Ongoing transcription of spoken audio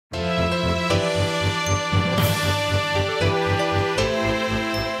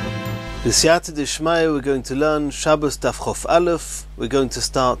B'siyata d'shmaya, we're going to learn Shabbos Daf Chof Aleph. We're going to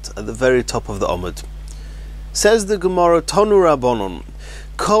start at the very top of the Omid. Says the Gemara, Tonu Rabbanon,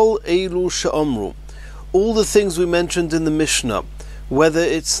 Kol Eilu She'omru. All the things we mentioned in the Mishnah, whether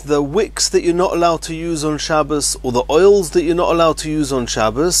it's the wicks that you're not allowed to use on Shabbos, or the oils that you're not allowed to use on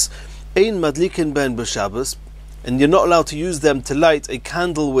Shabbos, Ein Madlikin Ben B'Shabbos, and you're not allowed to use them to light a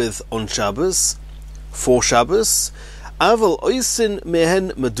candle with on Shabbos, for Shabbos, Aval Oisin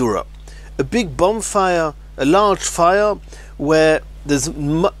Mehen Madura. A big bonfire, a large fire, where there's a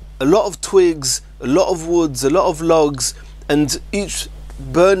lot of twigs, a lot of woods, a lot of logs, and each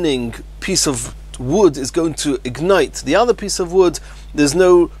burning piece of wood is going to ignite the other piece of wood. There's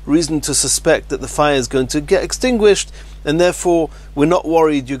no reason to suspect that the fire is going to get extinguished, and therefore we're not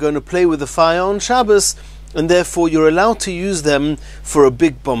worried you're going to play with the fire on Shabbos, and therefore you're allowed to use them for a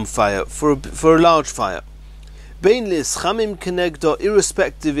big bonfire, for a large fire. Irrespective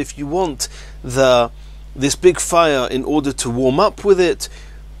if you want this big fire in order to warm up with it,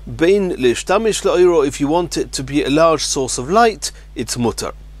 if you want it to be a large source of light, it's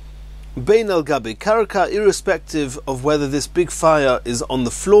mutar. Irrespective of whether this big fire is on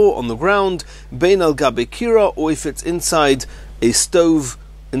the floor, on the ground, or if it's inside a stove,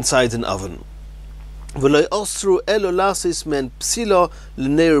 inside an oven. The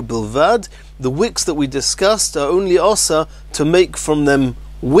wicks that we discussed are only osa to make from them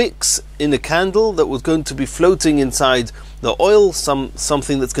wicks in a candle that was going to be floating inside the oil,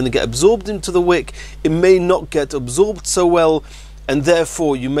 something that's going to get absorbed into the wick. It may not get absorbed so well, and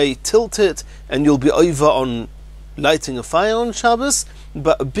therefore you may tilt it and you'll be over on lighting a fire on Shabbos.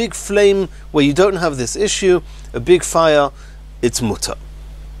 But a big flame where you don't have this issue, a big fire, it's mutter.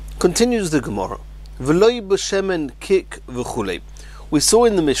 Continues the Gemara. V'loi b'shemen kik v'chulei. We saw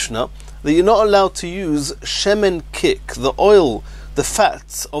in the Mishnah that you're not allowed to use shemen kik, the oil, the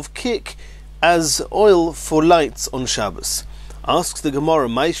fats of kik, as oil for lights on Shabbos. Asks the Gemara,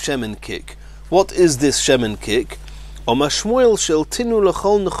 my shemen kik, what is this shemen kik? I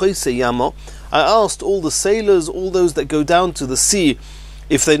asked all the sailors, all those that go down to the sea,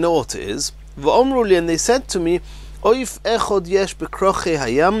 if they know what it is. And they said to me, there's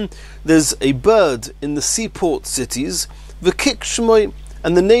a bird in the seaport cities,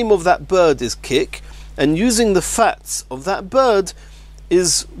 and the name of that bird is kik, and using the fats of that bird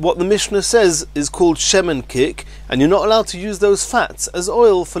is what the Mishnah says is called shemen kik, and you're not allowed to use those fats as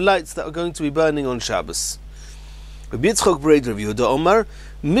oil for lights that are going to be burning on Shabbos. It's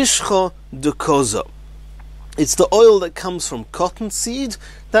the oil that comes from cotton seed.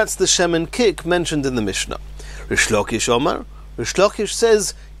 That's the shemen kik mentioned in the Mishnah. Rish Lakish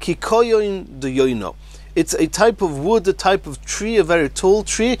says kikoyon deyoino. It's a type of wood, a type of tree, a very tall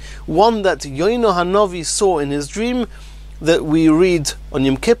tree, one that Yoino Hanavi saw in his dream, that we read on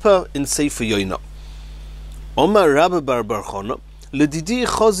Yom Kippur in Sefer Yoino. Omar Rabbi Bar Chana, Ledidi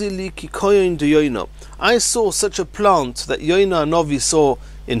Chozi li kikoyon deyoino. I saw such a plant that Yoino Hanavi saw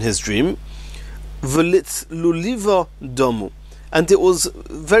in his dream, V'litz luliva domu, and it was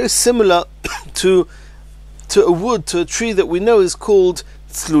very similar to a wood, to a tree that we know is called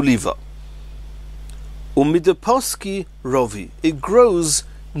tzluliva. Umidaposki rovi. It grows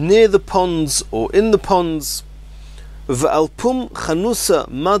near the ponds or in the ponds. V'alpum chanusa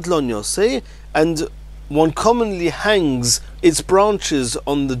madlon yosei, and one commonly hangs its branches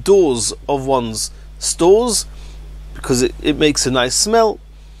on the doors of one's stores because it makes a nice smell.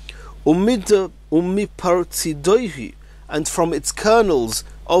 Umipartzidoihi, and from its kernels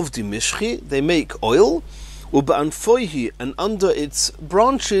of dimishchi they make oil. Ubanfoihi, and under its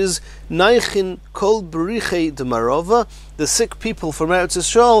branches, naichin kol beriche de marova, the sick people from Eretz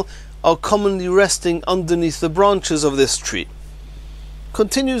Yisrael are commonly resting underneath the branches of this tree.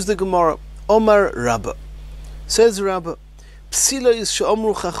 Continues the Gemara, Omar Rabba. Says Rabba, Psila is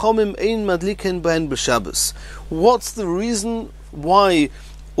she'omru chachomim ein madliken bahen b'Shabbos. What's the reason why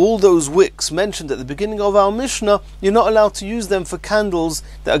all those wicks mentioned at the beginning of our Mishnah, you're not allowed to use them for candles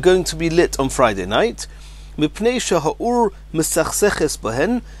that are going to be lit on Friday night? Is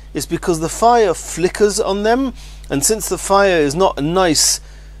because the fire flickers on them, and since the fire is not a nice,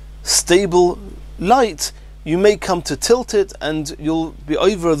 stable light, you may come to tilt it, and you'll be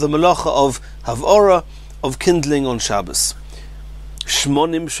over the malacha of havora, of kindling on Shabbos. The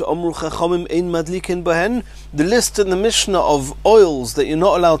list in the Mishnah of oils that you're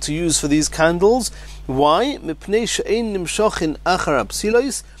not allowed to use for these candles. Why?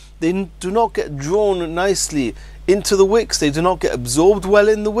 They do not get drawn nicely into the wicks, they do not get absorbed well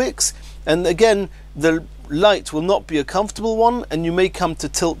in the wicks, and again, the light will not be a comfortable one, and you may come to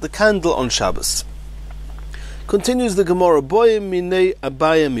tilt the candle on Shabbos. Continues the Gemara, Boye mine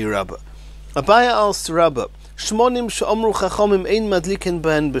abaya mirabba. Abaya asks Rabbah, Shmonim she'omru chachomim ein madlikin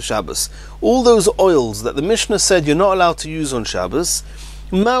behen b'Shabbos. All those oils that the Mishnah said you're not allowed to use on Shabbos,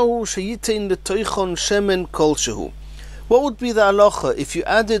 Mahu sheyitein letoichon shemen kolshehu. What would be the halacha if you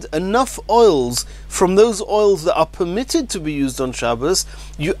added enough oils from those oils that are permitted to be used on Shabbos,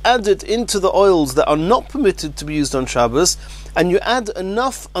 you add it into the oils that are not permitted to be used on Shabbos, and you add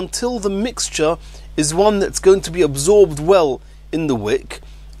enough until the mixture is one that's going to be absorbed well in the wick,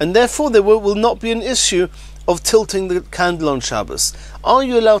 and therefore there will not be an issue of tilting the candle on Shabbos. Are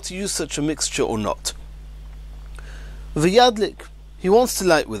you allowed to use such a mixture or not? V'yadlik, he wants to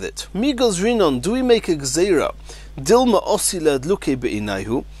light with it. Migos rinon, do we make a gzeira? Dilma osila adluke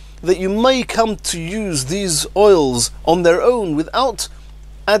be'inayhu, that you may come to use these oils on their own without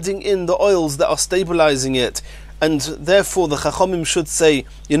adding in the oils that are stabilizing it, and therefore the Chachomim should say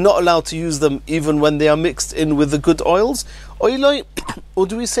you're not allowed to use them even when they are mixed in with the good oils? Or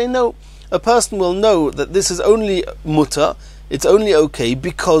do we say no? A person will know that this is only mutter, it's only okay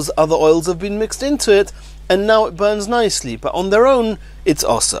because other oils have been mixed into it, and now it burns nicely, but on their own it's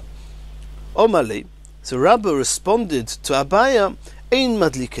asa. Omale, so Rabbah responded to Abaya, Ein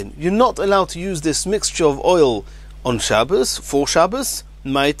madlikin, you're not allowed to use this mixture of oil on Shabbos, for Shabbos,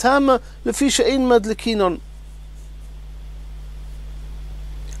 Ma'itama, lefisha ein madlikinon.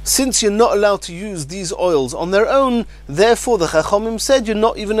 Since you're not allowed to use these oils on their own, therefore the Chachomim said you're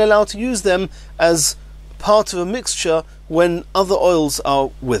not even allowed to use them as part of a mixture when other oils are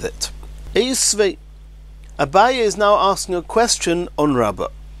with it. Eisvei, Abaya is now asking a question on Rabbah.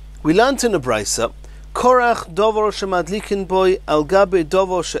 We learnt in a brisa, Korach dovor shemadlikin boy al gabe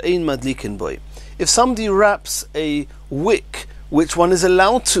dovor she'ein madlikin boy. If somebody wraps a wick, which one is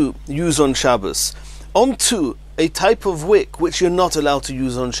allowed to use on Shabbos, onto a type of wick which you're not allowed to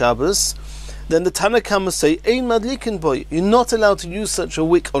use on Shabbos, then the Tanna Kama say, Ein madlikin boy, you're not allowed to use such a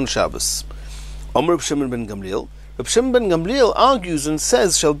wick on Shabbos. Omer Reb Shimon ben Gamliel. Reb Shimon ben Gamliel argues and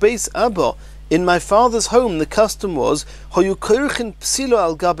says, Shall beis Abba, in my father's home the custom was, Hoyu koirchin psilo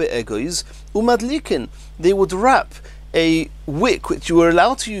al gabe egois, umadlikin. They would wrap a wick which you were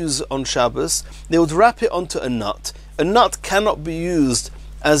allowed to use on Shabbos, they would wrap it onto a nut. A nut cannot be used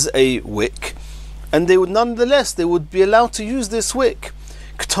as a wick, and they would be allowed to use this wick.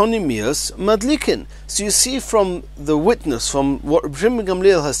 Ktonimius madlikin. So you see from the witness, from what Reb Shimon ben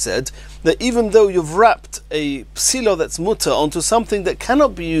Gamliel has said, that even though you've wrapped a psilo that's mutter onto something that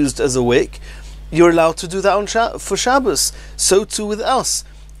cannot be used as a wick, you're allowed to do that for Shabbos. So too with us,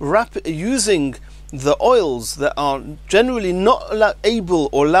 using the oils that are generally not able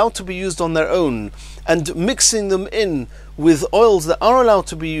or allowed to be used on their own, and mixing them in with oils that are allowed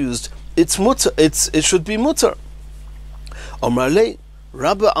to be used, it's mutter. It should be mutter. Omrale,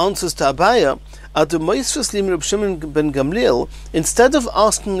 Rabbah answers to Abaya, Reb Shimon ben Gamliel, instead of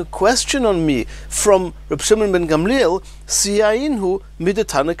asking a question on me from Reb Shimon ben Gamliel, Siyayinhu mid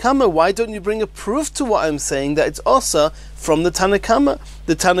Tanna Kama, why don't you bring a proof to what I'm saying that it's asa from the Tanna Kama?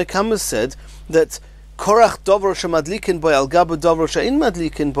 The Tanna Kama said that Korach dover shemadlikin boy al gaba dover she'ein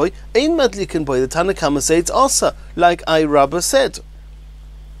madlikin boy, ein madlikin boy. The Tanna Kama say it's asa, like Rabbah said.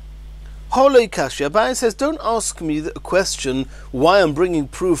 Holei Kashya, Abaya says, don't ask me a question why I'm bringing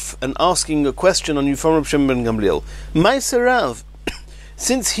proof and asking a question on you from Reb Shimon ben Gamliel. Ma'aser Rav,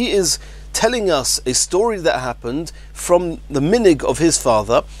 since he is telling us a story that happened from the minig of his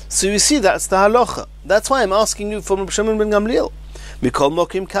father, so you see that's the halacha. That's why I'm asking you from Reb Shimon ben Gamliel. Mikol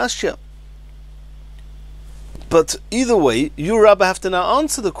mokim Kashya. But either way, you, Rabbah, have to now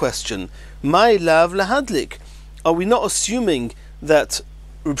answer the question, My lav lahadlik. Are we not assuming that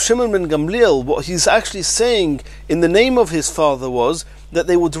Reb Shimon ben Gamliel, what he's actually saying in the name of his father was that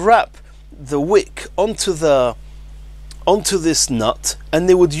they would wrap the wick onto this nut, and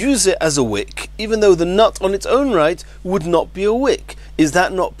they would use it as a wick, even though the nut on its own right would not be a wick? Is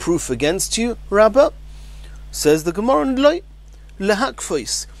that not proof against you, Rabbah? Says the Gemara, Loi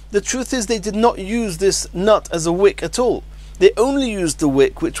lehakfois. The truth is they did not use this nut as a wick at all. They only used the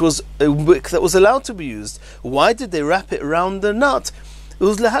wick, which was a wick that was allowed to be used. Why did they wrap it around the nut? It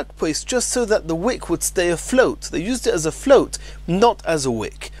was lehakpois, just so that the wick would stay afloat. They used it as a float, not as a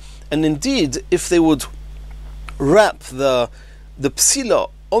wick. And indeed, if they would wrap the psila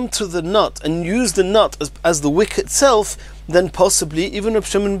onto the nut and use the nut as the wick itself, then possibly even Reb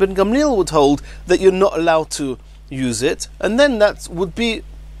Shimon ben Gamliel would hold that you're not allowed to use it, and then that would be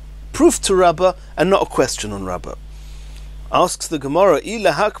proof to Rabbah and not a question on Rabbah. Asks the Gemara,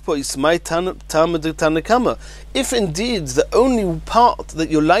 if indeed the only part that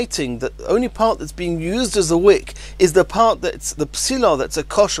you're lighting, the only part that's being used as a wick, is the part that's the psila, that's a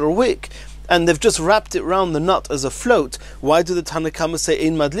kosher wick, and they've just wrapped it round the nut as a float, why do the Tanna Kama say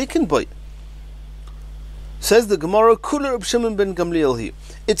ein madlikin boy? Says the Gemara, Kula Reb Shimon ben Gamliel hi.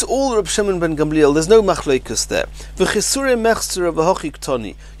 It's all Reb Shimon ben Gamliel. There's no machlekes there. V'chisure mechsere v'hochi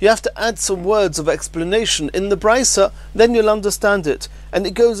ktoni. You have to add some words of explanation in the brisa, then you'll understand it. And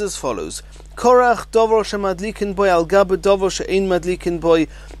it goes as follows: Korach dover shemadlikin boy al gabe dover she'ein madlikin boy.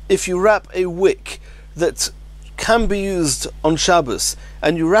 If you wrap a wick that can be used on Shabbos,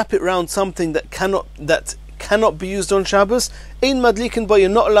 and you wrap it around something that cannot be used on Shabbos, ein madlikin boy. You're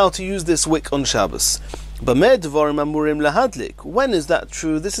not allowed to use this wick on Shabbos. When is that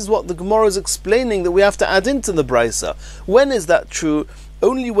true? This is what the Gemara is explaining, that we have to add into the brisa. When is that true?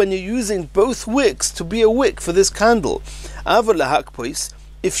 Only when you're using both wicks to be a wick for this candle.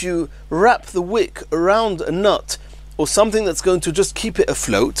 If you wrap the wick around a nut or something that's going to just keep it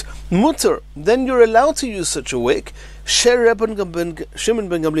afloat, mutter, then you're allowed to use such a wick. Shimon ben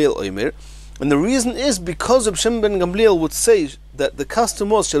Gamliel oimer. And the reason is because of Shimon ben Gamliel would say that the custom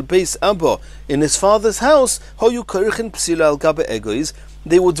was shel beis Abba in his father's house,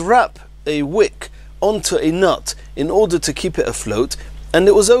 they would wrap a wick onto a nut in order to keep it afloat, and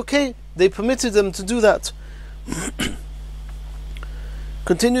it was okay. They permitted them to do that.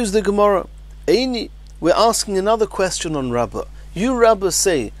 Continues the Gemara. Eini, we're asking another question on Rabbah. You Rabbah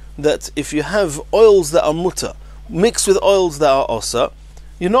say that if you have oils that are mutter mixed with oils that are osa,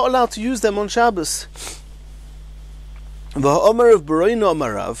 you're not allowed to use them on Shabbos. V'ha'omer of Baroino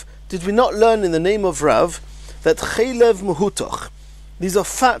Amarav, did we not learn in the name of Rav that chaylev muhutach, these are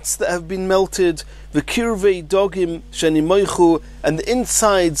fats that have been melted, v'kirvei dogim shenimoichu, and the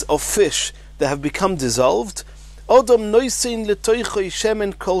insides of fish that have become dissolved, odom noisein letoichoi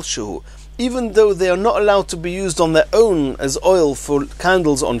shemen kolshu, even though they are not allowed to be used on their own as oil for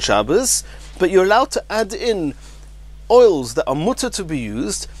candles on Shabbos, but you're allowed to add in oils that are mutter to be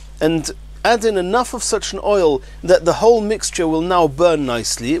used, and add in enough of such an oil that the whole mixture will now burn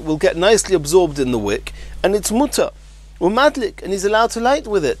nicely, it will get nicely absorbed in the wick, and it's mutter, umadlik, and he's allowed to light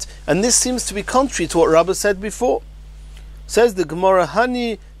with it. And this seems to be contrary to what Rabbah said before. Says the Gemara,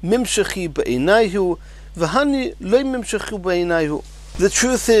 Hani mimshechi ba'inayhu, v'hani loy mimshechi ba'inayhu. The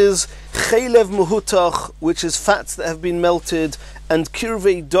truth is, chaylev muhutach, which is fats that have been melted, and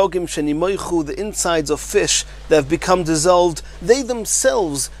kirvei dogim shenimoichu, the insides of fish that have become dissolved, they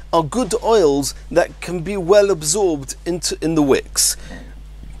themselves are good oils that can be well absorbed in the wicks.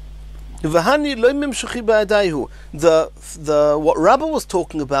 What Rabbah was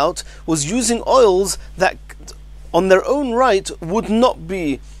talking about was using oils that on their own right would not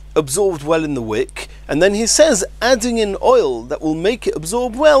be absorbed well in the wick, and then he says adding in oil that will make it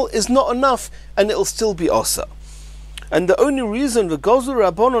absorb well is not enough, and it'll still be osa. And the only reason the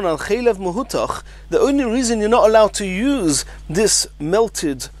only reason you're not allowed to use this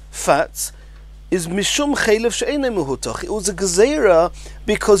melted fats is mishum chaylev she'enei mehutach. It was a gezeira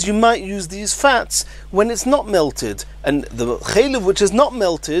because you might use these fats when it's not melted, and the chaylev which is not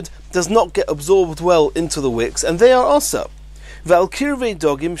melted does not get absorbed well into the wicks, and they are osa. The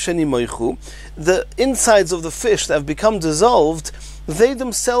insides of the fish that have become dissolved, they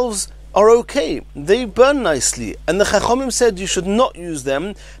themselves are okay. They burn nicely. And the Chachomim said you should not use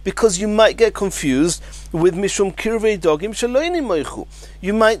them because you might get confused with Mishum Kirvei Dogim Sheloini Moichu.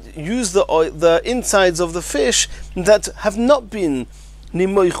 You might use the insides of the fish that have not been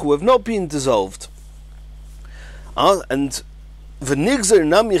Nimoichu, have not been dissolved. And V'nigzer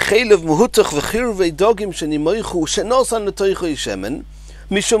nami chaylev muhutach v'chirvei dogim shenimoichu shenosan l'toichoi shemen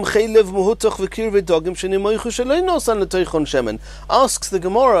mishum chaylev muhutach v'chirvei dogim shenimoichu shenosan l'toichon shemen. Asks the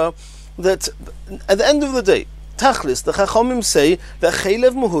Gemara that at the end of the day, Tachlis, the Chachomim say that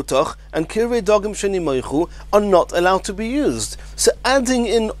chaylev muhutach and kirvei dogim shenimoichu are not allowed to be used. So adding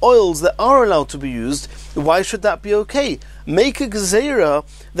in oils that are allowed to be used, why should that be okay? Make a gezeira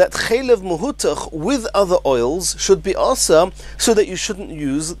that chaylev muhutach with other oils should be asa, so that you shouldn't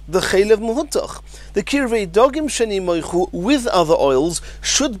use the chaylev muhutach. The kirvei dogim sheni moichu with other oils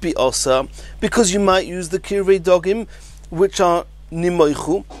should be asa, because you might use the kirvei dogim which are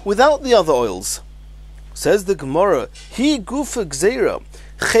nimoichu without the other oils. Says the Gemara, he gufa gezeira,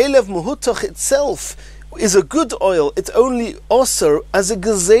 chaylev muhutach itself is a good oil. It's only osir as a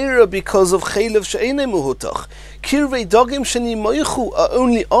gezeira because of chaylev she'enei muhutach. Kirvei dogim sheni moichu are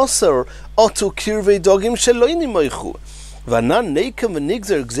only osir otu kirvei dogim sheloini moichu. V'anan neikam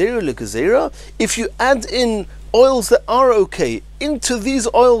v'nigzer gezeira legezeira. If you add in oils that are okay into these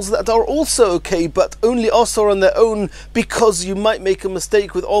oils that are also okay, but only osir on their own because you might make a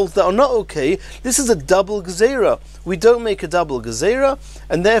mistake with oils that are not okay, this is a double gezeira. We don't make a double gezeira,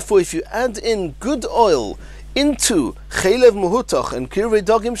 and therefore if you add in good oil into chaylev muhutach and kirvei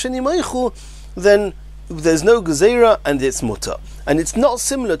dogim sheni moichu, then there's no gezerah and it's mutter. And it's not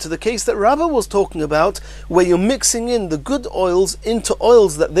similar to the case that Rabbah was talking about, where you're mixing in the good oils into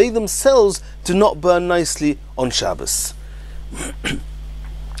oils that they themselves do not burn nicely on Shabbos.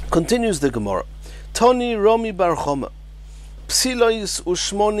 Continues the Gemara. Toni Romi Bar Choma. Psilois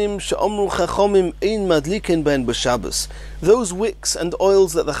ushmonim she'omru chachomim ein madlikin ben b'Shabbos. Those wicks and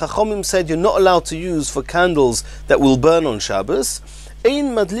oils that the chachomim said you're not allowed to use for candles that will burn on Shabbos,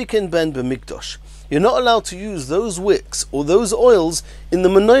 ein madlikin ben b'mikdosh. You're not allowed to use those wicks or those oils in the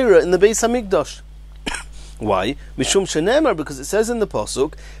menorah in the Beis Hamikdash. Why? Mishum shenemar, because it says in the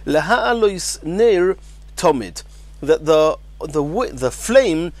pasuk laha'alois neir tomid, that the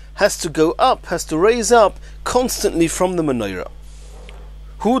flame has to go up, has to raise up constantly from the menorah.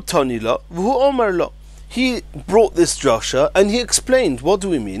 Hu tanila v'hu omar lo. He brought this drasha and he explained, what do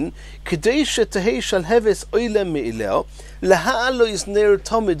we mean? Kedei shetehei shal heves oilem me'ileo. Laha'alois neir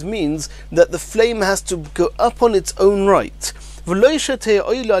tomid means that the flame has to go up on its own right. And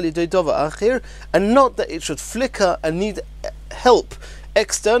not that it should flicker and need help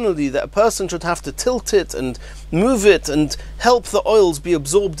externally, that a person should have to tilt it and move it and help the oils be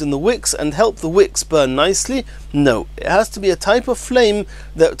absorbed in the wicks and help the wicks burn nicely. No, it has to be a type of flame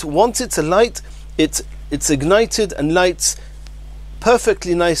that once it's alight, it's ignited and lights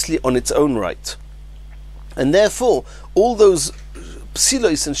perfectly nicely on its own right. And therefore, all those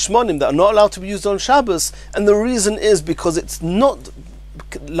psilos and shmonim that are not allowed to be used on Shabbos, and the reason is because it's not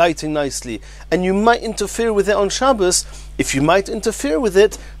lighting nicely, and you might interfere with it on Shabbos. If you might interfere with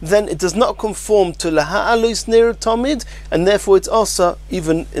it, then it does not conform to laha'alois neir tamid, and therefore it's also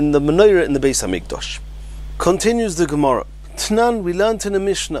even in the menorah in the Beis Hamikdash. Continues the Gemara. Tnan, we learned in a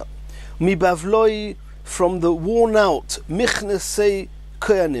Mishnah, mi bavloi, from the worn out michnesei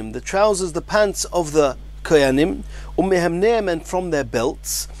koyanim, the trousers, the pants of the koyanim, umehemneem, and from their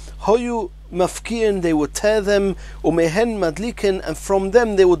belts, hoyu mafkiin, they would tear them, umehen madlikin, and from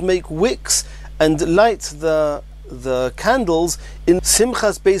them they would make wicks and light the candles in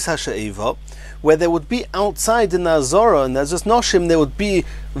simchas beis hasha'eva, where there would be outside in the azara and as noshim, there would be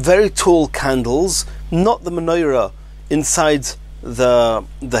very tall candles, not the menorah inside the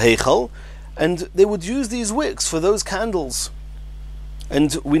heichal, and they would use these wicks for those candles.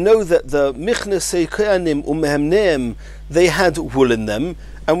 And we know that the michnesei koyanim umehemneem, they had wool in them,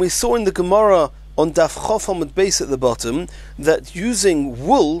 and we saw in the Gemara on Daf Chof Amud Beis at the bottom that using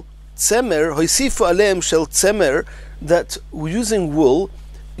wool, tzemer, hoisifu aleim shel tzemer, that using wool,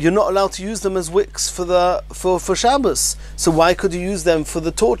 you're not allowed to use them as wicks for Shabbos. So why could you use them for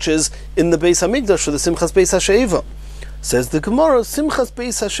the torches in the Beis Hamikdash, for the Simchas Beis HaShe'eva? Says the Gemara, Simchas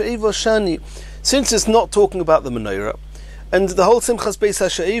Beis HaShe'eva Shani. Since it's not talking about the menorah, and the whole Simchas Beis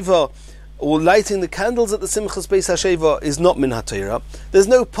HaShe'eva, or lighting the candles at the Simchas Beis HaShe'eva, is not min haTorah. There's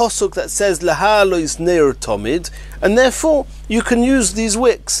no posuk that says laha'alois neir tomid, and therefore you can use these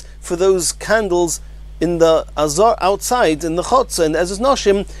wicks for those candles in the azar outside in the chotza and as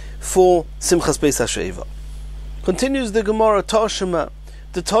noshim for Simchas Beis HaShe'eva. Continues the Gemara, Tashema,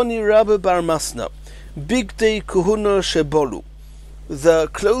 the Tani Rabba Bar Masna, Big Day Kuhuna Shebolu, the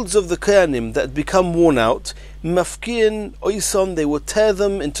clothes of the koyanim that become worn out, mafkiin oison, they would tear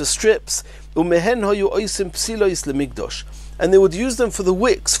them into strips, umehen hoyu oisim psilois lemigdosh, and they would use them for the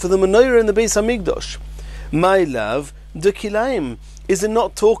wicks, for the menorah in the Beis Hamikdash. My love, the kilaim, is it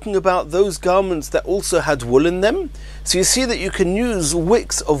not talking about those garments that also had wool in them? So you see that you can use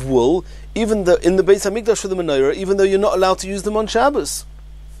wicks of wool even though in the Beis Hamikdash for the menorah, even though you're not allowed to use them on Shabbos.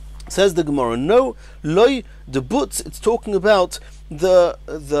 Says the Gemara, no, loy the butz, it's talking about the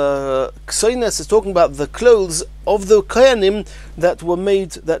ksoines, is talking about the clothes of the koyanim that were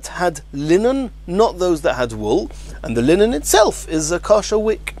made, that had linen, not those that had wool, and the linen itself is a kosher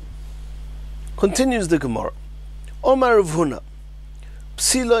wick. Continues the Gemara, Omar Rav Huna,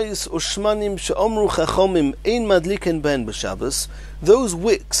 psilois ushmanim she'omru chachomim ein madliken ben b'Shabbos, those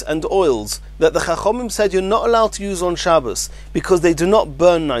wicks and oils that the chachomim said you're not allowed to use on Shabbos because they do not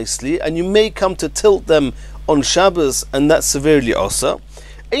burn nicely, and you may come to tilt them on Shabbos, and that's severely osa.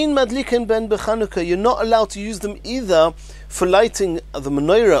 Ein madliken ben b'Chanukah, you're not allowed to use them either for lighting the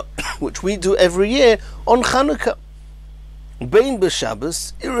menorah, which we do every year on Chanukah. Bein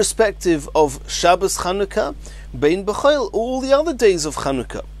b'Shabbos, irrespective of Shabbos Chanukah, bein b'Chol, all the other days of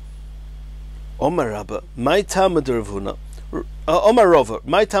Chanukah. Omar Rabba, my Talmud Rav Huna. Omar Rava,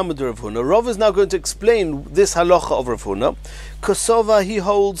 my Talmud Rav Huna. Rava is now going to explain this halacha of Rav Huna. Kosova, he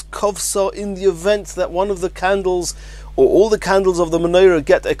holds kovsa, in the event that one of the candles or all the candles of the menorah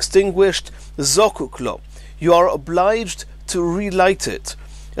get extinguished, zokuklo, you are obliged to relight it.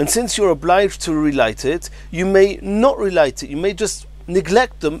 And since you're obliged to relight it, you may not relight it. You may just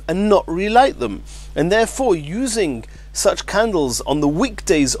neglect them and not relight them. And therefore, using such candles on the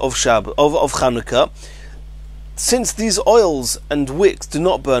weekdays of Chanukah, since these oils and wicks do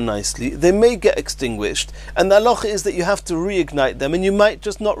not burn nicely, they may get extinguished, and the halacha is that you have to reignite them, and you might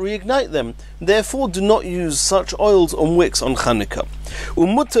just not reignite them. Therefore, do not use such oils and wicks on Chanukah.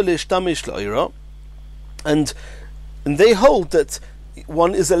 And they hold that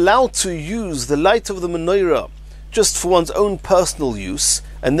one is allowed to use the light of the menorah just for one's own personal use,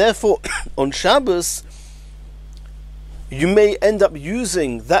 and therefore on Shabbos you may end up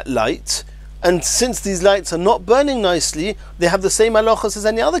using that light, and since these lights are not burning nicely, they have the same halachas as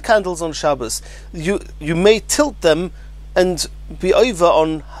any other candles on Shabbos. You may tilt them and be over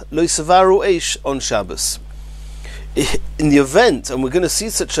on lo savaru eish on Shabbos. In the event, and we're going to see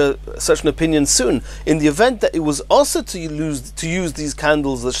such an opinion soon, in the event that it was also to use these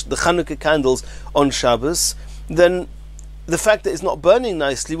candles, the Chanukah candles, on Shabbos, then the fact that it's not burning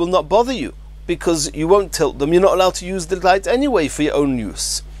nicely will not bother you, because you won't tilt them. You're not allowed to use the light anyway for your own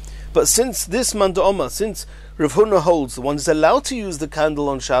use. But since this Manda'oma, since Rav Huna holds the one is allowed to use the candle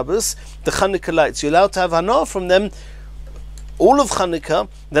on Shabbos, the Chanukah lights, you're allowed to have hana from them all of Chanukah,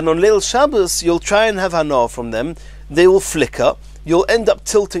 then on Leil Shabbos you'll try and have hana from them, they will flicker, you'll end up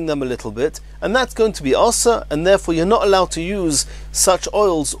tilting them a little bit, and that's going to be asa, and therefore you're not allowed to use such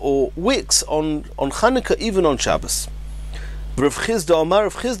oils or wicks on Chanukah, even on Shabbos. Rav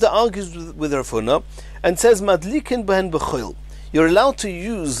Chizda argues with Rav Huna and says, Madlikin behen b'choil. You're allowed to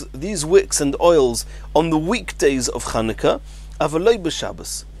use these wicks and oils on the weekdays of Chanukah, avaloi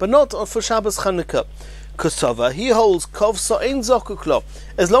b'Shabbos, but not for Shabbos Chanukah. Kosova, he holds kov sa'ein zokuklo.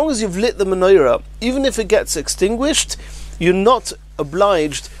 As long as you've lit the menorah, even if it gets extinguished, you're not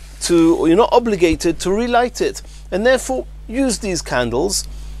obliged to, or you're not obligated to relight it, and therefore use these candles,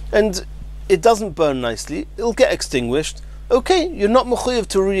 and it doesn't burn nicely, it'll get extinguished. Okay, you're not mechuyev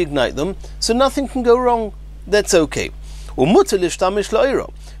to reignite them, so nothing can go wrong. That's okay.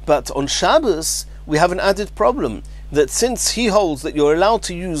 But on Shabbos, we have an added problem, that since he holds that you're allowed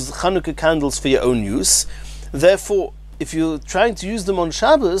to use Chanukah candles for your own use, therefore, if you're trying to use them on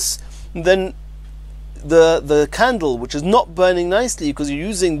Shabbos, then the candle, which is not burning nicely because you're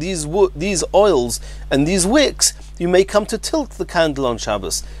using these oils and these wicks, you may come to tilt the candle on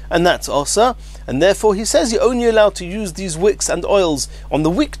Shabbos, and that's also, and therefore he says you're only allowed to use these wicks and oils on the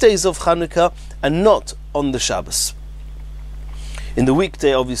weekdays of Chanukah and not on the Shabbos. In the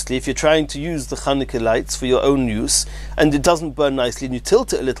weekday, obviously, if you're trying to use the Chanukah lights for your own use, and it doesn't burn nicely, and you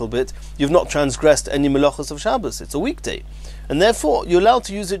tilt it a little bit, you've not transgressed any melachos of Shabbos. It's a weekday. And therefore, you're allowed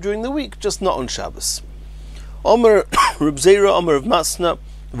to use it during the week, just not on Shabbos. Omer Reb Zera, Omer of Masna,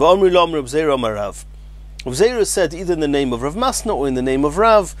 V'omri lo Omer Reb Zera, Omer Rav. Reb Zera said either in the name of Rav Masna or in the name of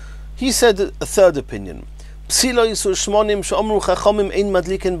Rav. He said a third opinion. The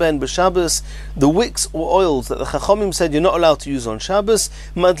wicks or oils that the Chachamim said you're not allowed to use on Shabbos,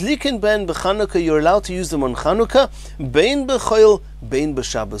 madlikin ben b'Chanukah, you're allowed to use them on Chanukah, bein b'choil, bein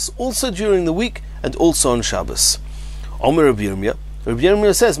b'Shabbos, also during the week and also on Shabbos. Omer Rabbi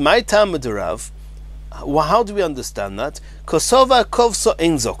Yirmiyah says, "My tam Rav." How do we understand that? Kosova kovso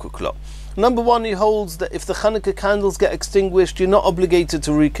ein zokuklo. Number one, he holds that if the Chanukah candles get extinguished, you're not obligated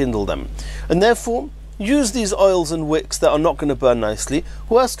to rekindle them, and therefore use these oils and wicks that are not going to burn nicely.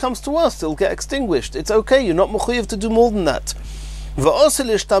 Worst comes to worst, it'll get extinguished. It's okay, you're not mechuyev to do more than that.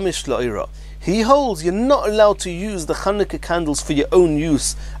 He holds you're not allowed to use the Chanukah candles for your own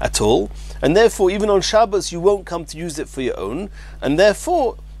use at all, and therefore even on Shabbos you won't come to use it for your own, and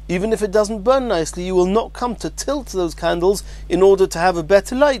therefore even if it doesn't burn nicely, you will not come to tilt those candles in order to have a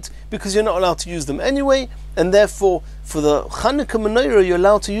better light, because you're not allowed to use them anyway, and therefore for the Chanukah menorah you're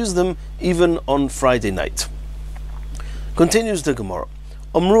allowed to use them even on Friday night. Continues the Gemara.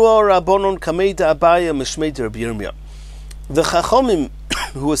 Omrua Rabbonon Kameida Abaya Mishmeida Rabbi Yirmiyah. The Chachamim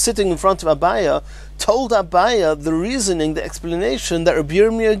who were sitting in front of Abaya told Abaya the reasoning, the explanation that Rabbi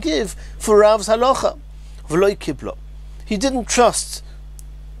Yirmiyah gave for Rav's halacha. V'loi kiblo. He didn't trust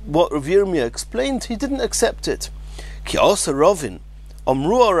what Rav Yirmiyah explained, he didn't accept it. Ki also Rovin,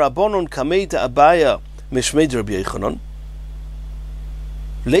 Omrua Rabbonon Kameida Abaya Mishmeida Rabbi Yochanan.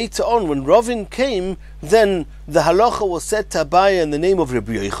 Later on, when Rovin came, then the halacha was said to Abaya in the name of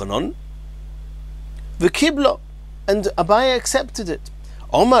Rabbi Yochanan, V'kiblo, and Abaya accepted it.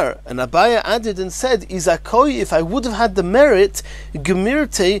 Omar, and Abaya added and said, Izakoi, if I would have had the merit,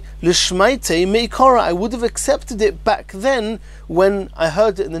 Gemirte Lishmaite Meikora, I would have accepted it back then when I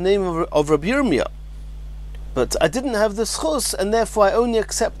heard it in the name of Rabbi Yirmiyah. But I didn't have the schus, and therefore I only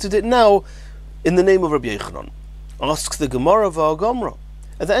accepted it now in the name of Rabbi Yochanan. Asks the Gemara V'Agomra,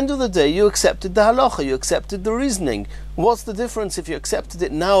 At the end of the day, you accepted the halacha, you accepted the reasoning. What's the difference if you accepted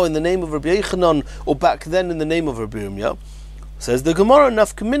it now in the name of Rabbi Yochanan or back then in the name of Rabbi Yirmiyah? Says the Gemara,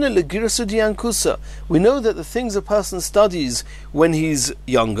 Nafkamina legirsu diankusa. We know that the things a person studies when he's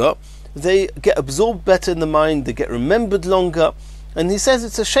younger, they get absorbed better in the mind, they get remembered longer. And he says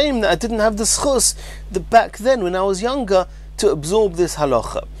it's a shame that I didn't have the schus that back then when I was younger to absorb this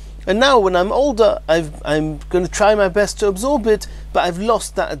halacha. And now when I'm older, I'm going to try my best to absorb it, but I've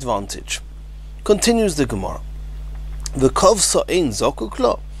lost that advantage. Continues the Gemara. V'kovsa ein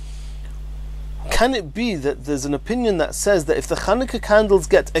zokuklo. Can it be that there's an opinion that says that if the Hanukkah candles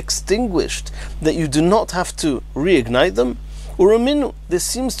get extinguished, that you do not have to reignite them? Uraminu, this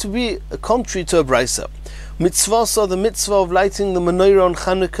seems to be a contrary to a brisa. Mitzvah, the mitzvah of lighting the menorah on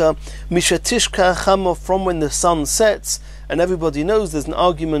Hanukkah, mishatishka chama, from when the sun sets, and everybody knows there's an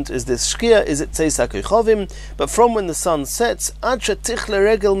argument, is this shkia, is it tzeis hakochavim, but from when the sun sets, ad shetichle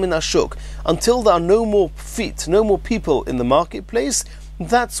regel min hashuk, until there are no more feet, no more people in the marketplace,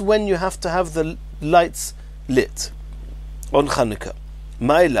 that's when you have to have the lights lit on Hanukkah.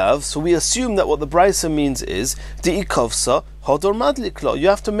 My love, so we assume that what the brisa means is di'ikovsa hodor madliklo. You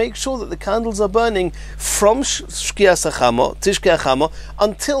have to make sure that the candles are burning from shkias hachama, tishkei hachama,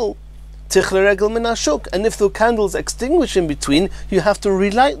 until tichle regel min hashuk. And if the candles extinguish in between, you have to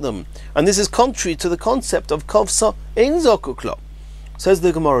relight them. And this is contrary to the concept of kovsa ein zokuklo. Says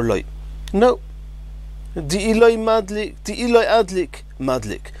the Gemara, loy. No. Di'iloi adlik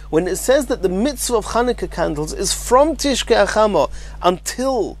madlik. When it says that the mitzvah of Hanukkah candles is from Tishkei Achama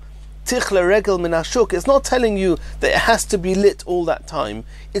until Tichle Regel Min Hashuk, it's not telling you that it has to be lit all that time.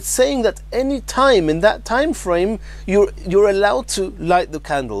 It's saying that any time in that time frame you're allowed to light the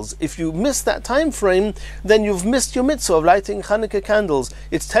candles. If you miss that time frame, then you've missed your mitzvah of lighting Hanukkah candles.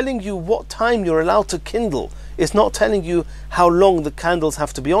 It's telling you what time you're allowed to kindle. It's not telling you how long the candles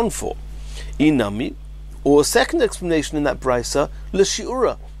have to be on for. Inami. Or a second explanation in that brisa,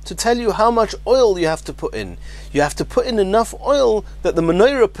 l'shi'ura, to tell you how much oil you have to put in. You have to put in enough oil that the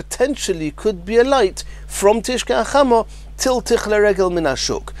menorah potentially could be alight from Tishkei Achama till Tichle Regel Min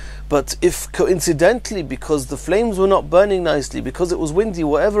Hashuk. But if coincidentally, because the flames were not burning nicely, because it was windy,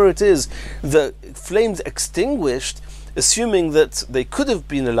 whatever it is, the flames extinguished, assuming that they could have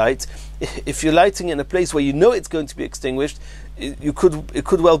been alight, if you're lighting in a place where you know it's going to be extinguished, it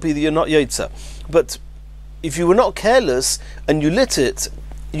could well be that you're not Yotza. But if you were not careless and you lit it,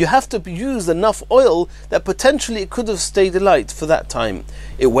 you have to use enough oil that potentially it could have stayed alight for that time.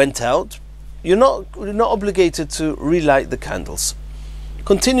 It went out. You're not obligated to relight the candles.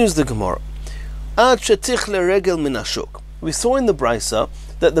 Continues the Gemara. Ad shetichle regel min hashuk. We saw in the brisa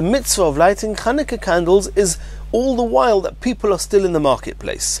that the mitzvah of lighting Hanukkah candles is all the while that people are still in the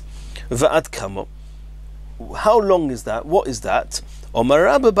marketplace. Va'ad kamo. How long is that? What is that? Omar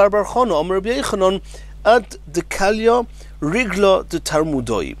Rabbi bar bar Chana, Omar Rabbi Yochanan, ad dekalya rigla de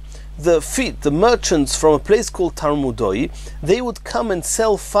Tarmudoi. The feet, the merchants from a place called Tarmudoi, they would come and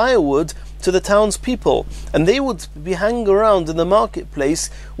sell firewood to the townspeople, and they would be hanging around in the marketplace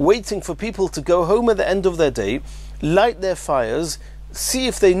waiting for people to go home at the end of their day, light their fires, see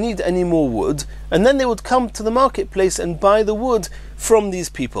if they need any more wood, and then they would come to the marketplace and buy the wood from these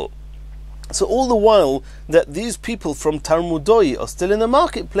people. So all the while that these people from Tarmudoi are still in the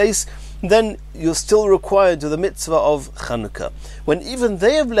marketplace, then you're still required to the mitzvah of Chanukah. When even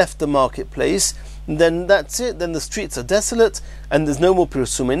they have left the marketplace, then that's it. Then the streets are desolate, and there's no more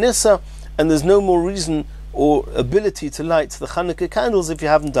Pirsumei Nisa, and there's no more reason or ability to light the Chanukah candles if you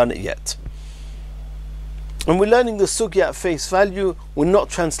haven't done it yet. And we're learning the sugya at face value. We're not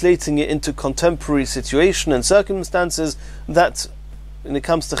translating it into contemporary situation and circumstances. That when it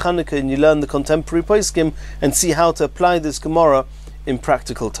comes to Chanukah, and you learn the contemporary poskim and see how to apply this Gemara in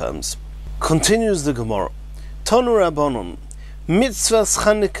practical terms. Continues the Gemara. Tonu Rabbanon, mitzvahs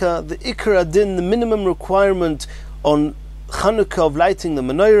Chanukah, the ikar adin, the minimum requirement on Chanukah of lighting the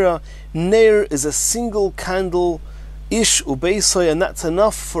menorah. Neir is a single candle, ish ubeisoy, and that's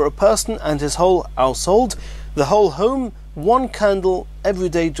enough for a person and his whole household. The whole home, one candle every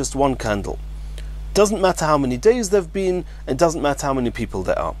day, just one candle. Doesn't matter how many days they've been, and doesn't matter how many people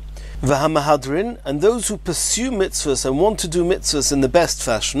there are. V'hamahadrin, and those who pursue mitzvahs and want to do mitzvahs in the best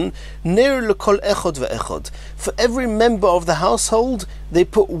fashion, ner lekol echod ve'echod. For every member of the household, they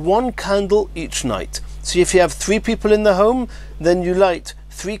put one candle each night. So if you have 3 people in the home, then you light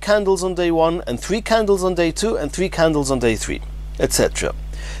 3 candles on day 1, and 3 candles on day 2, and 3 candles on day 3, etc.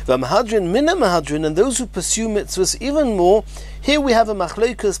 V'hamahadrin mina mahadrin, and those who pursue mitzvahs even more, here we have a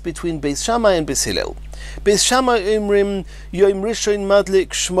machlokas between Beis Shammai and Beis Hillel. Beis Shammai imrim yom rishon madlik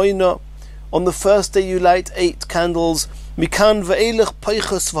shmoina. On the first day you light 8 candles. Mikan ve'elech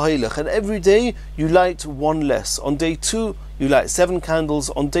peichas v'heilech, and every day you light one less. On day 2 you light 7 candles.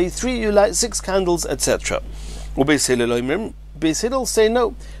 On day 3 you light 6 candles, etc. Beis Hillel say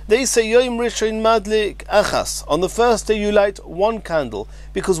no. They say Yom Rishon Madlik Achas. On the first day you light 1 candle,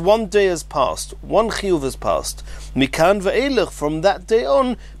 because 1 day has passed, 1 chiyuv has passed. Mikan ve'elech, from that day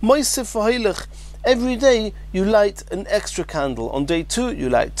on, moisef v'heilech. Every day you light an extra candle. On day 2 you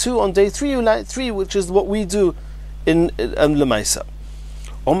light 2. On day 3 you light 3, which is what we do in Lemaisa.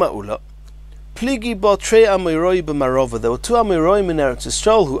 Oma Ula. Pligi ba tre Amiroi b'Marova. There were 2 Amiroim in Eretz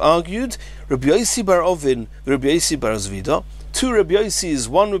Yisrael who argued, Rabbi Yosi bar Ovin, Rabbi Yosi bar Zvida. 2 Rabbi Yosis,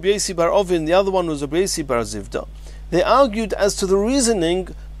 one Rabbi Yosi bar Ovin, the other one was Rabbi Yosi bar Zivda. They argued as to the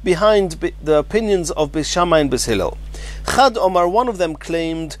reasoning behind the opinions of Beis Shammai and Beis Hillel. Chad Omar, one of them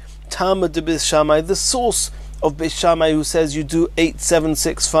claimed, Tama de Beis Shammai, the source of Beis Shammai, who says you do 8, 7,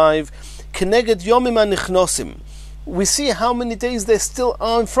 6, 5, Keneged Yomim HaNichnosim. We see how many days there still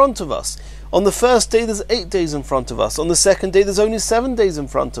are in front of us. On the first day there's 8 days in front of us. On the second day there's only 7 days in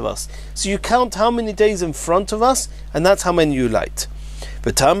front of us. So you count how many days in front of us, and that's how many you light.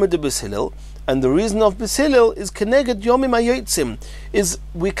 But Tama de Beis Hillel, and the reason of Beis Hillel is Keneged Yomim HaYotzim, is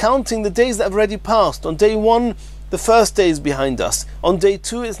we're counting the days that have already passed. On day 1, the first day is behind us. On day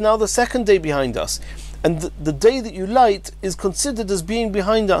 2, it's now the second day behind us. And the day that you light is considered as being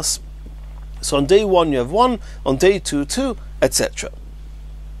behind us. So on day 1 you have 1, on day 2, 2, etc.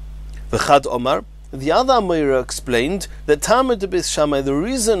 V'chad Omar, the other Amoira explained that Tama de Beis Shammai, the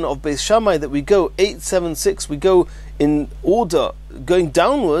reason of Beis Shammai that we go 8, 7, 6, we go in order, going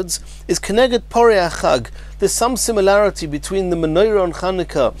downwards, is Keneged Porei HaChag. There's some similarity between the menorah on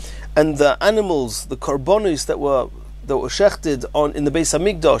Chanukah and the animals, the korbanos that were shechted on in the Beis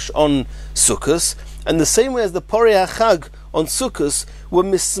Hamikdash on Sukkos, and the same way as the Porei HaChag on Sukkos were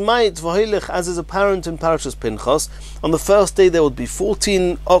mismayit v'hoilech, as is apparent in Parashas Pinchas. On the first day there would be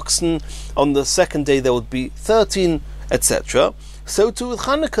 14 oxen, on the second day there would be 13, etc. So too with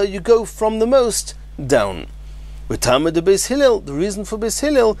Chanukah you go from the most down. With Tama de Beis Hillel, the reason for Beis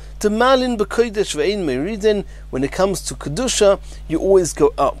Hillel, to malin b'kodesh ve'ein meridin, when it comes to kedusha, you always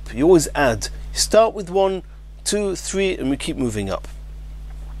go up, you always add. You start with 1, 2, 3, and we keep moving up.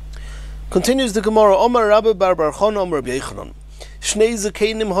 Continues the Gemara, Omar Rabbi bar bar Chon, Omar Rabbi Yechanan. Shnei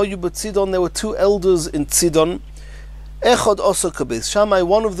zakenim hayu b'tzidon, there were 2 elders in Tzidon. Echad osaka Beis Shammai,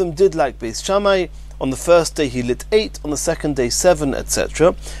 one of them did like Beis Shammai. On the first day he lit 8, on the second day 7,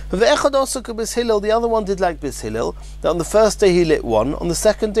 etc. Ve'echad osaka Beis Hillel, the other one did like Beis Hillel, that on the first day he lit 1, on the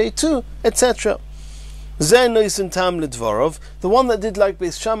second day 2, etc. Zeh noisin tam ledvarov, the one that did like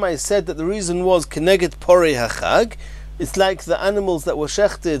Beis Shammai said that the reason was Keneged Porei HaChag. It's like the animals that were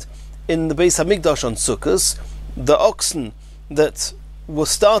shechted in the Beis Hamikdash on Sukkos, the oxen that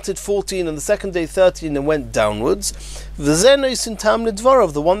was started 14 and the second day 13 and went downwards. V'zeh noisin tam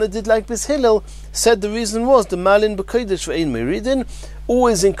ledvarov, the one that did like Beis Hillel said the reason was the malin b'kodesh ve'ein meridin,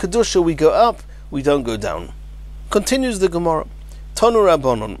 always in kedusha we go up, we don't go down. Continues the Gemara, Tonu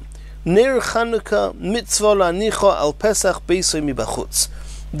Rabbanon, Ner Chanukah mitzvah la'anicha al Pesach beisoi mibachutz.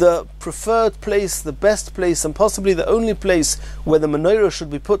 The preferred place, the best place, and possibly the only place where the menorah should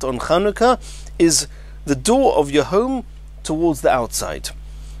be put on Chanukah is the door of your home towards the outside.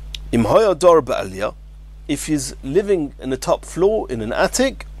 Im hoya dor ba'aliyah, if he's living in the top floor, in an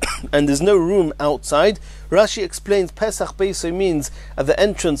attic, and there's no room outside, Rashi explains Pesach Beiso means at the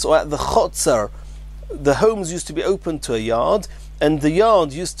entrance or at the chotzar, the homes used to be open to a yard, and the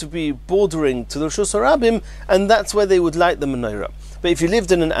yard used to be bordering to the Rosh Hashanah, and that's where they would light the menorah. But if you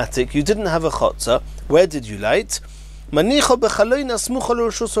lived in an attic, you didn't have a chotzar, where did you light? You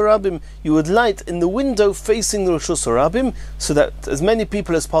would light in the window facing the Rosh Hashanah, so that as many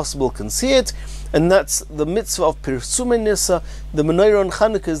people as possible can see it, and that's the mitzvah of Pirsumei Nisa. The menorah on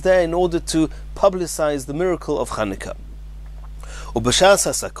Chanukah is there in order to publicize the miracle of Chanukah.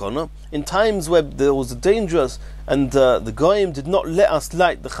 In times where there was a dangerous and the Goyim did not let us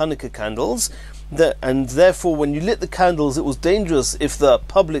light the Chanukah candles, and therefore when you lit the candles it was dangerous if the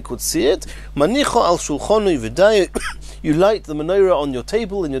public would see it, you light the menorah on your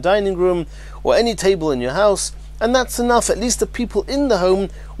table in your dining room or any table in your house, and that's enough. At least the people in the home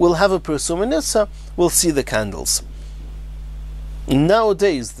will have a Pirsumei Nisa, will see the candles.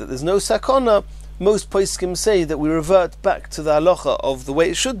 Nowadays that there's no sakona, most poskim say that we revert back to the halacha of the way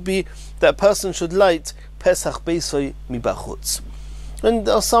it should be, that a person should light Pesach Beisoi mibachutz. And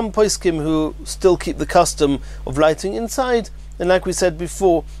there are some poskim who still keep the custom of lighting inside, and like we said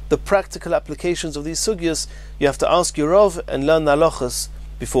before, the practical applications of these sugyas, you have to ask your Rav and learn the halachas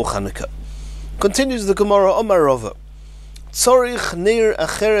before Chanukah. Continues the Gemara, Omar Rava, Tzorich neir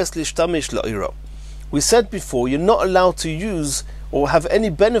acheres lishtamish la'ira. we said before, you're not allowed to use or have any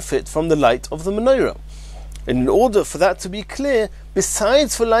benefit from the light of the menorah. And in order for that to be clear,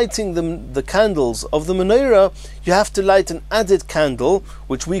 besides for lighting the candles of the menorah, you have to light an added candle,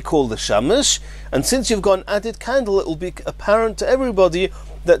 which we call the shamash. And since you've got an added candle, it will be apparent to everybody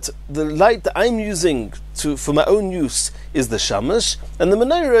that the light that I'm using for my own use is the shamash, and the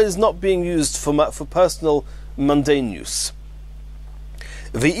menorah is not being used for personal mundane use.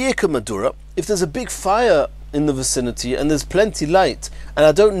 If there's a big fire in the vicinity and there's plenty light, and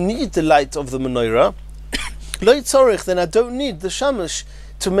I don't need the light of the menorah, then I don't need the shamash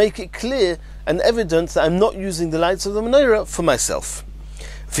to make it clear and evident that I'm not using the lights of the menorah for myself.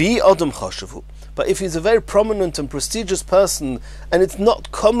 But if he's a very prominent and prestigious person, and it's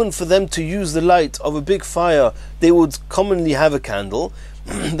not common for them to use the light of a big fire, they would commonly have a candle,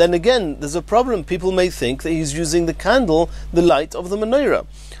 then again, there's a problem. People may think that he's using the candle, the light of the menorah.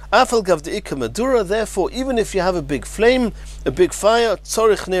 Therefore, even if you have a big flame, a big fire,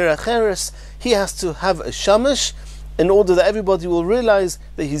 he has to have a shamash in order that everybody will realize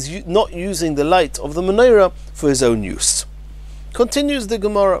that he's not using the light of the menorah for his own use. Continues the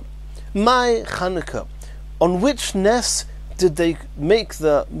Gemara. My Chanukah. On which nes did they make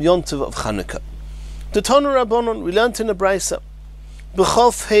the yontiv of Chanukah? The Tanu Rabbanon, we learned in a Brisa.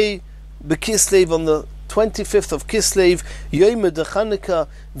 B'chof hei b'Kislev, on the 25th of Kislev, Yomi de Chanukah,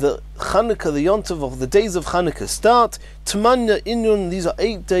 the yontiv of the days of Chanukah start. Tmanya Inyun, these are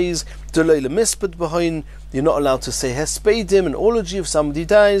 8 days. D'loi lemisped b'hoin, you're not allowed to say hespedim, an eulogy if somebody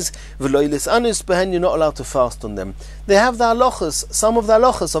dies. V'loi lisanus b'hen, you're not allowed to fast on them. They have the halachas, some of the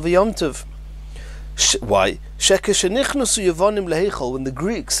halachas of a yontiv. Why? Shekeshenichnusu Yevonim leheichal, when the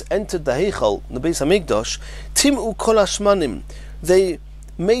Greeks entered the heichal, the Beis Hamikdash, tim'u kol hashmanim, they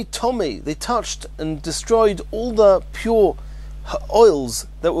made tomei, they touched and destroyed all the pure oils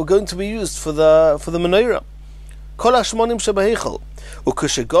that were going to be used for the menorah. Kol hashmanim shebaheichal.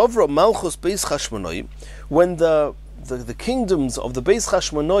 Ukeshegavra malchus beis chashmonoi, when the kingdoms of the Beis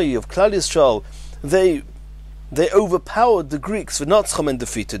Chashmonoi of Klal Yisrael, they overpowered the Greeks, v'natzcham, and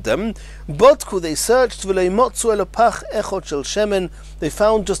defeated them. Bodku, they searched, v'leimotzu elapach echot shel shemen, they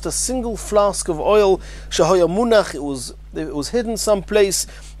found just a single flask of oil, shahoya munach, it was hidden someplace,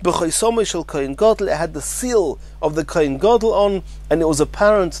 b'choisomei shel kohen gadol, it had the seal of the kohen gadol on, and it was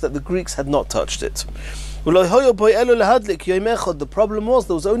apparent that the Greeks had not touched it. The problem was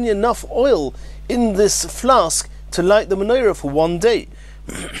there was only enough oil in this flask to light the menorah for 1 day.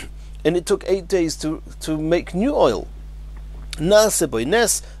 And it took 8 days to make new oil. Nase by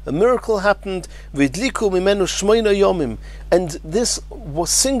nes, a miracle happened. Vidliku mimenu shmoina yomim, and this was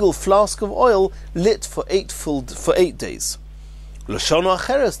single flask of oil lit for 8 days. L'shana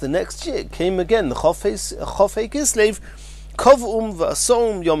acheres, the next year came again. The Chofei Kislev, kovum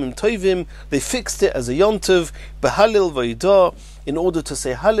v'asom yomim tovim. They fixed it as a yontiv behalil v'yidah, in order to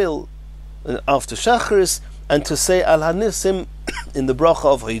say halil after shacharis, and to say al hanisim in the bracha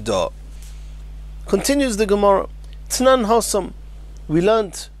of Haidah. Continues the Gemara. Tnan Hosam, we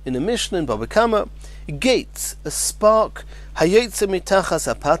learnt in a Mishnah in Baba Kama, gates, a spark, hayotze mitachas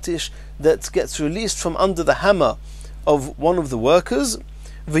apatish, that gets released from under the hammer of one of the workers,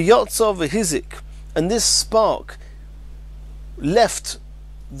 v'yotza v'hizik, and this spark left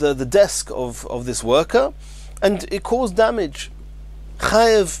the desk of this worker, and it caused damage.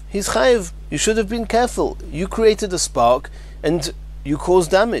 Chayev, he's chayev. You should have been careful. You created a spark and you caused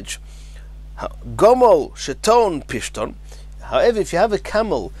damage. Gomol, sheton, pishton. However, if you have a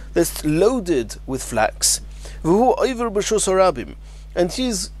camel that's loaded with flax, and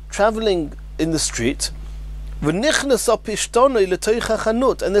he's traveling in the street, and there's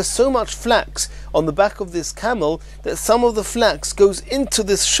so much flax on the back of this camel that some of the flax goes into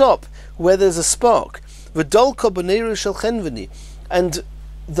this shop where there's a spark. And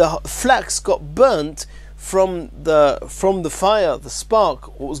the flax got burnt from the fire, the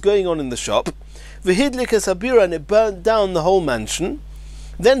spark, what was going on in the shop. And it burnt down the whole mansion.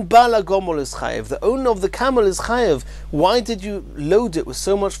 Then Bala Gomol is chayev. The owner of the camel is chayev. Why did you load it with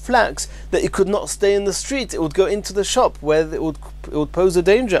so much flax that it could not stay in the street? It would go into the shop where it would pose a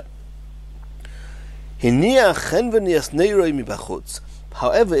danger. However,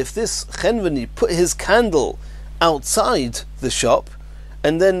 if this chenveni put his candle outside the shop,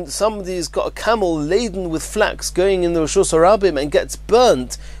 and then somebody's got a camel laden with flax going in the Rosh Hashanah and gets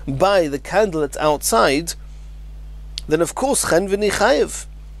burnt by the candle that's outside, then of course chenveni chayev.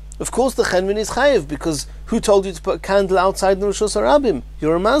 Of course the chenveni is chayev, because who told you to put a candle outside the Rosh Hashanah?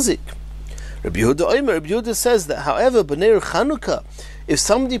 You're a mazik. Rabbi Yehuda says that, however, b'neir Chanukah, if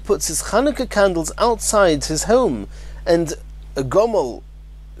somebody puts his Chanukah candles outside his home, and a gomel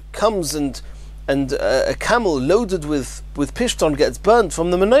comes and and a camel loaded with pishton gets burnt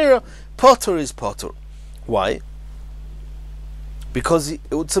from the menorah, potter is potter. Why? Because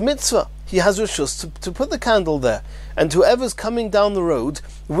it's a mitzvah. He has rishus to put the candle there, and whoever's coming down the road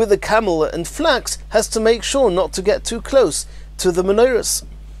with a camel and flax has to make sure not to get too close to the menorahs.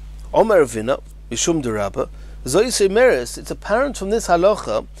 Omer Vina, Mishum Derabba, Zoyse Meres, it's apparent from this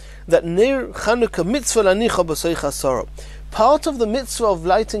halacha that Ner Chanukah mitzvah lanicha b'soich hasara. Part of the mitzvah of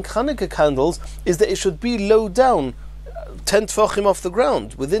lighting Chanukah candles is that it should be low down, 10 tefachim off the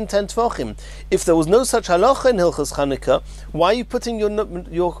ground, within 10 tefachim. If there was no such halacha in Hilchas Chanukah, why are you putting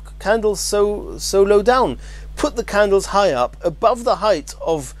your candles so low down? Put the candles high up, above the height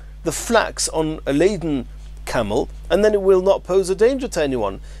of the flax on a laden camel, and then it will not pose a danger to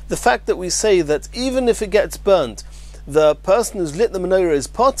anyone. The fact that we say that even if it gets burnt, the person who's lit the menorah is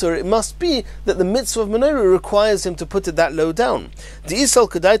potter, it must be that the mitzvah of menorah requires him to put it that low down.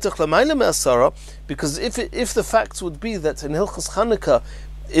 Because if the facts would be that in Hilchas Chanukah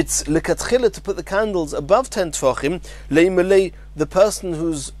it's lekatchila to put the candles above 10 tefachim, leimelei, the person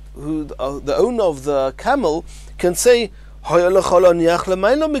the owner of the camel can say, you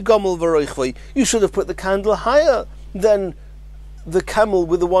should have put the candle higher than the camel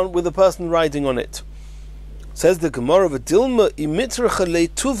with the person riding on it. Says the Gemara of Dilma imitracha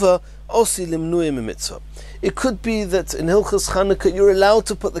leituva osi limnuim mitzvah. It could be that in Hilchas Chanukah you're allowed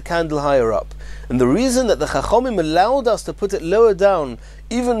to put the candle higher up, and the reason that the Chachomim allowed us to put it lower down,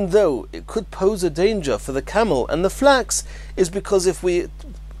 even though it could pose a danger for the camel and the flax, is because if we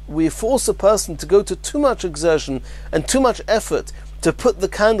force a person to go to too much exertion and too much effort to put the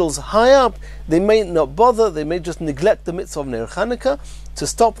candles high up, they may not bother, they may just neglect the mitzvah of Ner Chanukah. To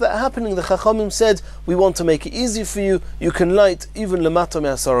stop that happening, the Chachamim said, we want to make it easy for you, you can light even lemata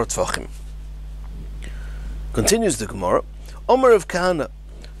me'asara tefachim. Continues the Gemara, Omer of Kahana,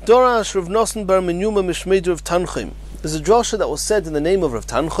 Dorash Rav Nosson bar Menyuma Mishmeder of Tanchim. There's a drasha that was said in the name of Rav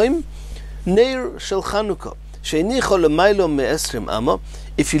Tanchim, Neir Shel Chanukah, Sheinicha Lemailo Me'esrim Amma.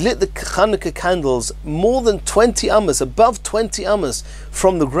 If you lit the Chanukah candles more than 20 amas, above 20 amas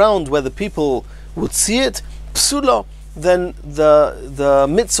from the ground where the people would see it, psula, then the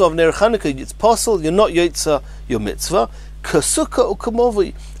mitzvah of Ner Chanukah, it's possible, you're not yotza your mitzvah. Kasukah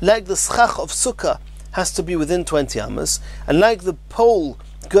ukamovi, like the schach of sukkah has to be within 20 amas, and like the pole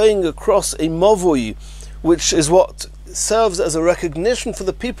going across a movui, which is what serves as a recognition for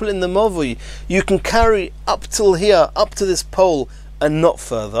the people in the movui, you can carry up till here, up to this pole, and not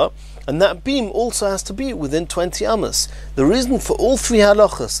further, and that beam also has to be within 20 amas. The reason for all three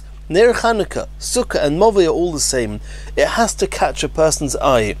halachas, Ner Chanukah, Sukkah and Movei, are all the same. It has to catch a person's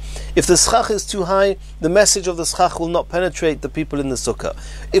eye. If the schach is too high, the message of the schach will not penetrate the people in the Sukkah.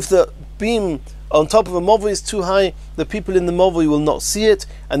 If the beam on top of a Movei is too high, the people in the Movei will not see it,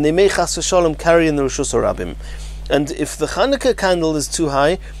 and they may chas v'shalom carry in the Rishus Harabim. And if the Chanukah candle is too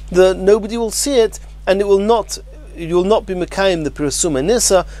high, nobody will see it, and you will not be Mekayim the Pirasum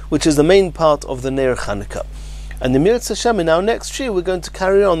Nisa, which is the main part of the Ner Chanukah. And the Mirat Hashem, in our next year, we're going to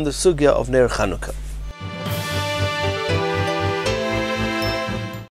carry on the Sugya of Ner Chanukah.